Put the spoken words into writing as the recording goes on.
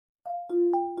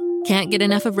Can't get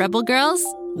enough of Rebel Girls?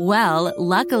 Well,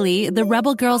 luckily, the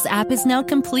Rebel Girls app is now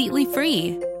completely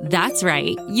free. That's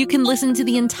right. You can listen to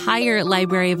the entire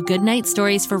library of goodnight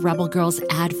stories for Rebel Girls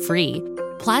ad-free.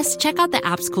 Plus, check out the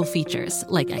app's cool features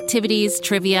like activities,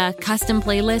 trivia, custom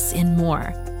playlists, and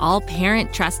more. All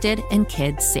parent-trusted and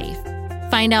kids-safe.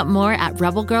 Find out more at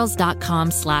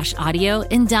rebelgirls.com/audio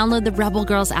and download the Rebel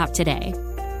Girls app today.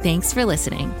 Thanks for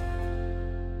listening.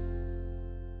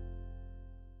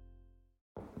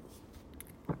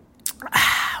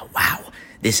 Wow,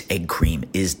 this egg cream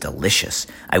is delicious.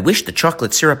 I wish the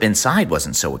chocolate syrup inside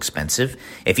wasn't so expensive.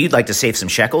 If you'd like to save some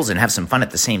shekels and have some fun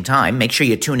at the same time, make sure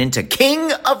you tune into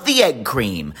King of the Egg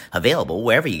Cream, available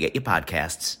wherever you get your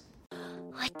podcasts.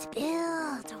 What to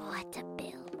build?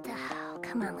 Oh,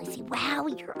 come on, Lucy. Wow,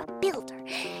 you're a builder.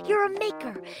 You're a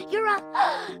maker.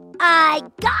 I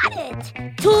got it!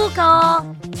 Tool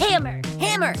call. Hammer.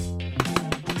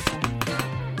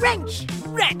 Wrench.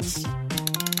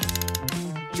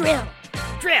 Drill.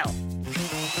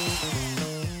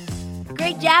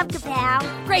 Great job,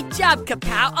 Kapow. Great job,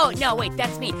 Kapow. Oh, no, wait,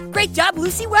 that's me. Great job,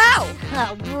 Lucy. Wow.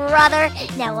 Oh, brother.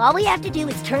 Now all we have to do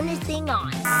is turn this thing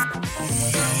on.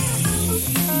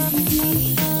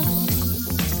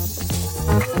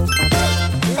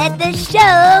 Let the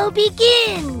show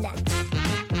begin.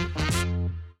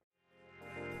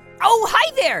 Oh,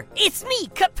 hi there. It's me,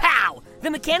 Kapow, the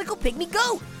mechanical pygmy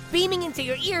goat, beaming into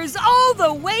your ears all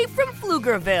the way from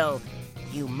Pflugerville.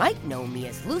 You might know me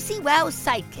as Lucy Wow's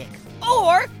sidekick,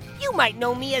 or you might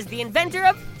know me as the inventor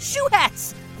of shoe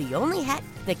hats, the only hat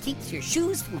that keeps your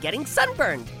shoes from getting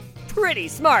sunburned. Pretty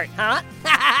smart, huh?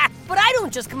 But I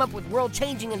don't just come up with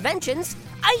world-changing inventions.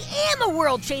 I am a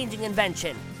world-changing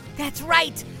invention. That's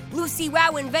right. Lucy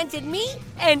Wow invented me,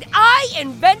 and I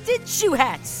invented shoe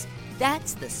hats.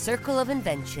 That's the circle of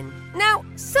invention. Now,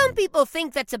 some people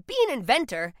think that to be an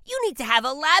inventor, you need to have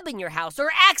a lab in your house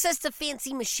or access to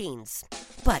fancy machines.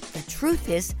 But the truth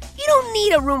is, you don't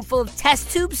need a room full of test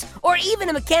tubes or even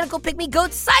a mechanical pygmy goat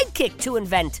sidekick to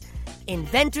invent.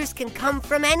 Inventors can come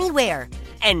from anywhere.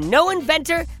 And no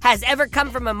inventor has ever come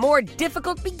from a more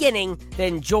difficult beginning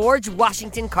than George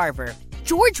Washington Carver.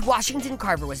 George Washington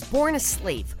Carver was born a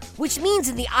slave, which means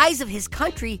in the eyes of his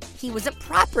country, he was a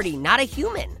property, not a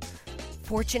human.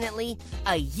 Fortunately,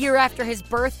 a year after his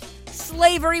birth,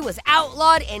 slavery was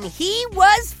outlawed and he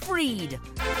was freed.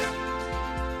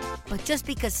 But just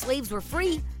because slaves were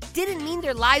free didn't mean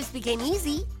their lives became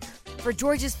easy. For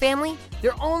George's family,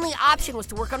 their only option was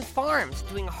to work on farms,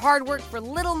 doing hard work for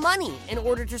little money in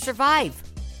order to survive.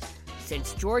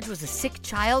 Since George was a sick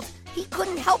child, he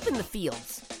couldn't help in the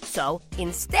fields. So,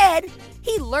 instead,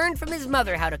 he learned from his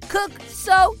mother how to cook,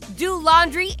 sew, do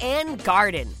laundry, and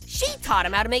garden. She taught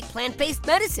him how to make plant-based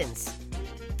medicines.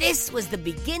 This was the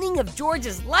beginning of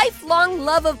George's lifelong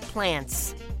love of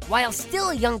plants. While still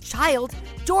a young child,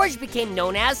 George became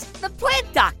known as the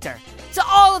plant doctor to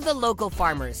all of the local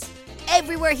farmers.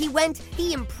 Everywhere he went,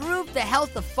 he improved the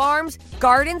health of farms,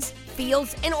 gardens,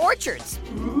 fields, and orchards.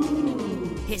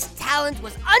 His talent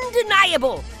was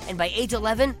undeniable, and by age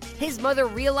 11, his mother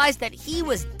realized that he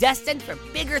was destined for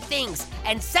bigger things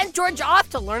and sent George off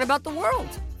to learn about the world.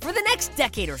 For the next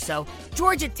decade or so,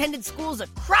 George attended schools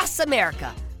across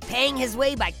America, paying his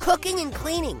way by cooking and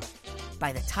cleaning.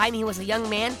 By the time he was a young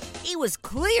man, it was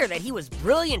clear that he was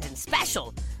brilliant and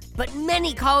special, but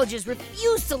many colleges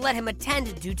refused to let him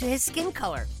attend due to his skin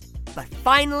color. But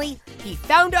finally, he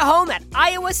found a home at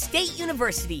Iowa State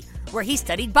University, where he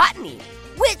studied botany,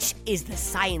 which is the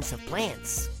science of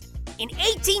plants. In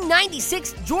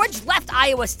 1896, George left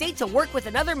Iowa State to work with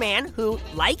another man who,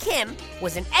 like him,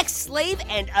 was an ex-slave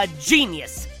and a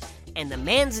genius. And the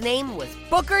man's name was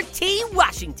Booker T.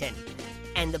 Washington.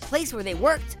 And the place where they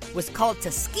worked was called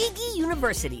Tuskegee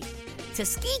University.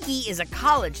 Tuskegee is a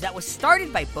college that was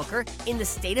started by Booker in the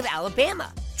state of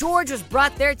Alabama. George was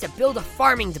brought there to build a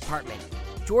farming department.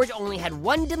 George only had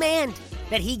one demand,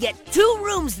 that he get 2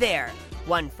 rooms there,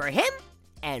 one for him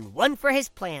and one for his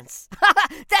plants.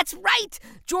 That's right!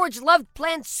 George loved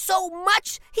plants so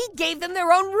much, he gave them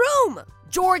their own room.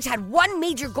 George had one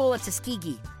major goal at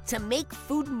Tuskegee, to make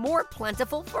food more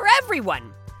plentiful for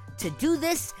everyone. To do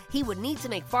this, he would need to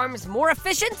make farms more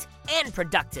efficient and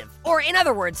productive. Or in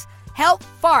other words, help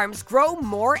farms grow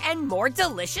more and more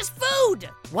delicious food.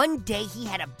 One day he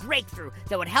had a breakthrough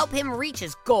that would help him reach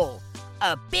his goal.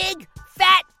 A big,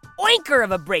 fat oinker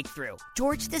of a breakthrough.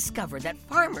 George discovered that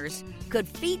farmers could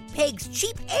feed pigs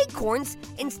cheap acorns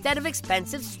instead of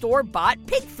expensive store-bought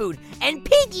pig food, and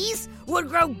piggies would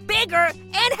grow bigger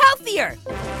and healthier.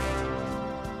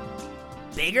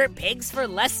 Bigger pigs for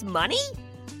less money?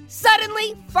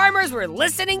 Suddenly, farmers were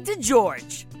listening to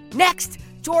George. Next,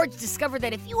 George discovered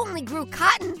that if you only grew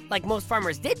cotton, like most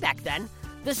farmers did back then,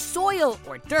 the soil,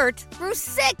 or dirt, grew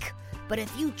sick. But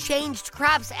if you changed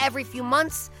crops every few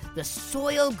months, the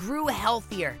soil grew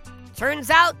healthier. Turns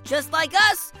out, just like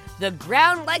us, the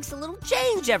ground likes a little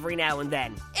change every now and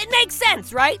then. It makes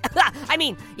sense, right? I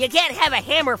mean, you can't have a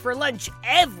hammer for lunch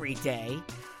every day.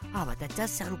 Oh, but that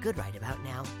does sound good right about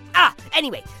now.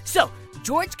 Anyway, so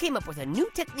George came up with a new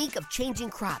technique of changing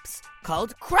crops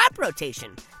called crop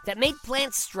rotation that made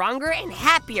plants stronger and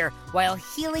happier while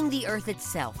healing the earth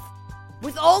itself.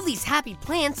 With all these happy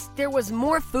plants, there was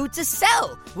more food to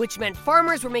sell, which meant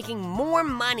farmers were making more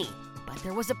money. But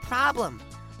there was a problem.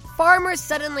 Farmers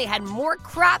suddenly had more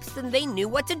crops than they knew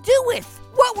what to do with.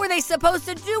 What were they supposed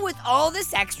to do with all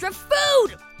this extra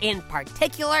food? In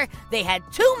particular, they had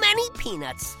too many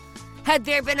peanuts. Had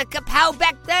there been a Kapow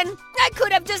back then, I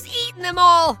could have just eaten them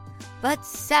all. But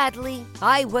sadly,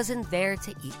 I wasn't there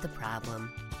to eat the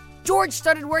problem. George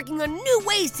started working on new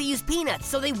ways to use peanuts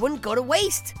so they wouldn't go to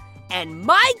waste. And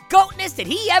my goatness, did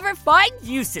he ever find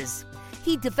uses.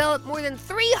 He developed more than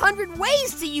 300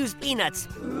 ways to use peanuts,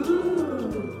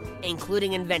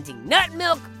 including inventing nut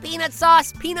milk, peanut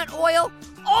sauce, peanut oil,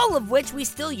 all of which we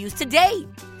still use today.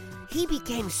 He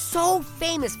became so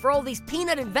famous for all these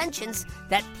peanut inventions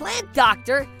that Plant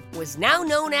Doctor was now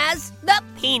known as the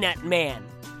Peanut Man.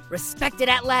 Respected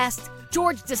at last,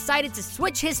 George decided to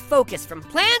switch his focus from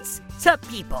plants to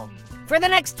people. For the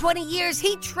next 20 years,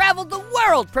 he traveled the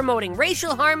world promoting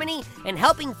racial harmony and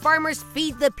helping farmers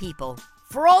feed the people.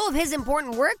 For all of his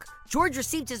important work, George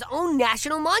received his own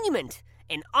national monument,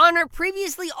 an honor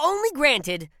previously only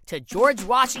granted to George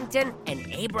Washington and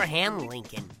Abraham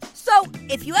Lincoln. So,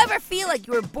 if you ever feel like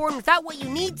you were born without what you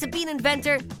need to be an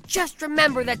inventor, just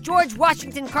remember that George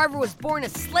Washington Carver was born a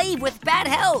slave with bad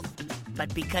health.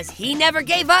 But because he never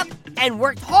gave up and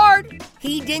worked hard,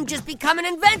 he didn't just become an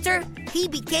inventor, he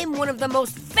became one of the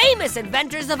most famous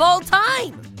inventors of all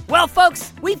time. Well,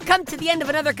 folks, we've come to the end of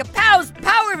another Kapow's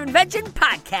Power of Invention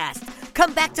podcast.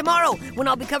 Come back tomorrow when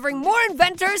I'll be covering more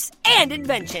inventors and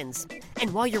inventions.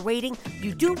 And while you're waiting,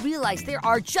 you do realize there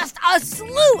are just a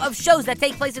slew of shows that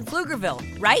take place in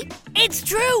Pflugerville, right? It's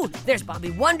true! There's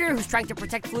Bobby Wonder, who's trying to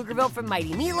protect Pflugerville from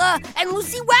Mighty Mila, and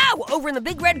Lucy Wow over in the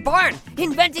Big Red Barn,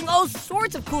 inventing all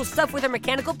sorts of cool stuff with her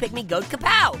mechanical pygmy goat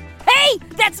Kapow. Hey,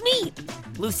 that's me!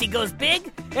 Lucy goes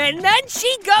big, and then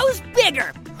she goes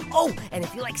bigger. Oh, and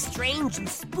if you like strange and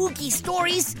spooky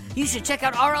stories, you should check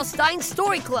out R.L. Stein's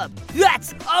Story Club.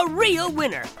 That's a real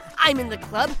winner. I'm in the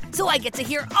club, so I get to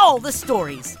hear all the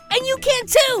stories. And you can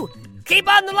too! Keep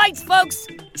on the lights, folks!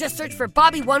 Just search for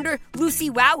Bobby Wonder, Lucy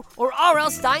Wow, or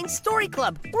R.L. Stein's Story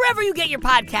Club, wherever you get your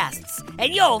podcasts,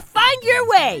 and you'll find your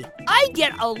way! I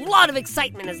get a lot of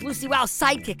excitement as Lucy Wow's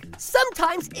sidekick.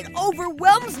 Sometimes it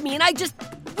overwhelms me and I just,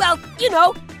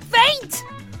 faint!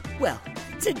 Well,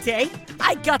 today,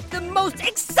 I got the most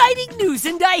exciting news,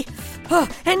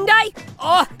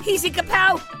 easy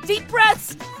Kapow, deep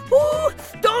breaths,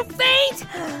 don't faint.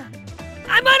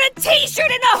 I'm on a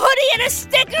t-shirt and a hoodie and a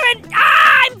sticker and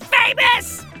I'm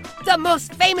famous! The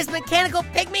most famous mechanical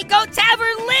pygmy goat to ever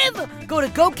live! Go to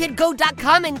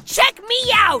GoKidGo.com and check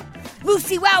me out!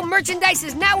 Lucy Wow merchandise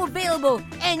is now available,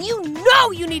 and you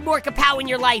know you need more Kapow in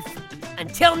your life.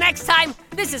 Until next time,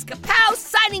 this is Kapow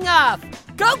signing off.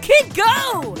 Go Kid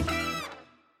Go!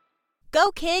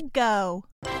 Go Kid Go!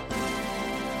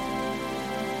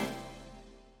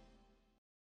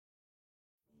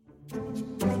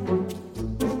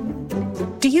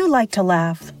 Do you like to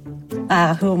laugh?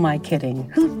 Who am I kidding?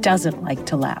 Who doesn't like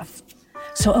to laugh?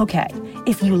 So, okay,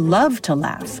 if you love to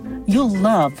laugh, you'll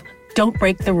love Don't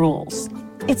Break the Rules.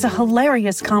 It's a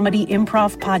hilarious comedy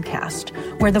improv podcast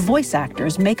where the voice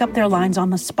actors make up their lines on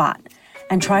the spot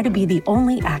and try to be the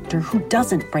only actor who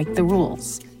doesn't break the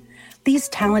rules. These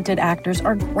talented actors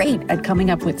are great at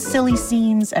coming up with silly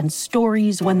scenes and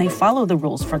stories when they follow the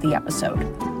rules for the episode.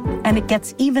 And it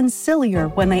gets even sillier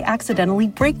when they accidentally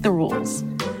break the rules.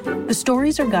 The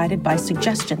stories are guided by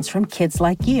suggestions from kids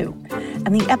like you,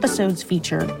 and the episodes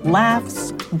feature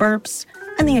laughs, burps,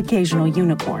 and the occasional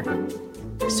unicorn.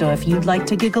 So if you'd like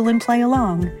to giggle and play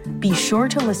along, be sure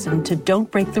to listen to Don't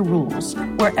Break the Rules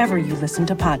wherever you listen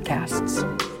to podcasts.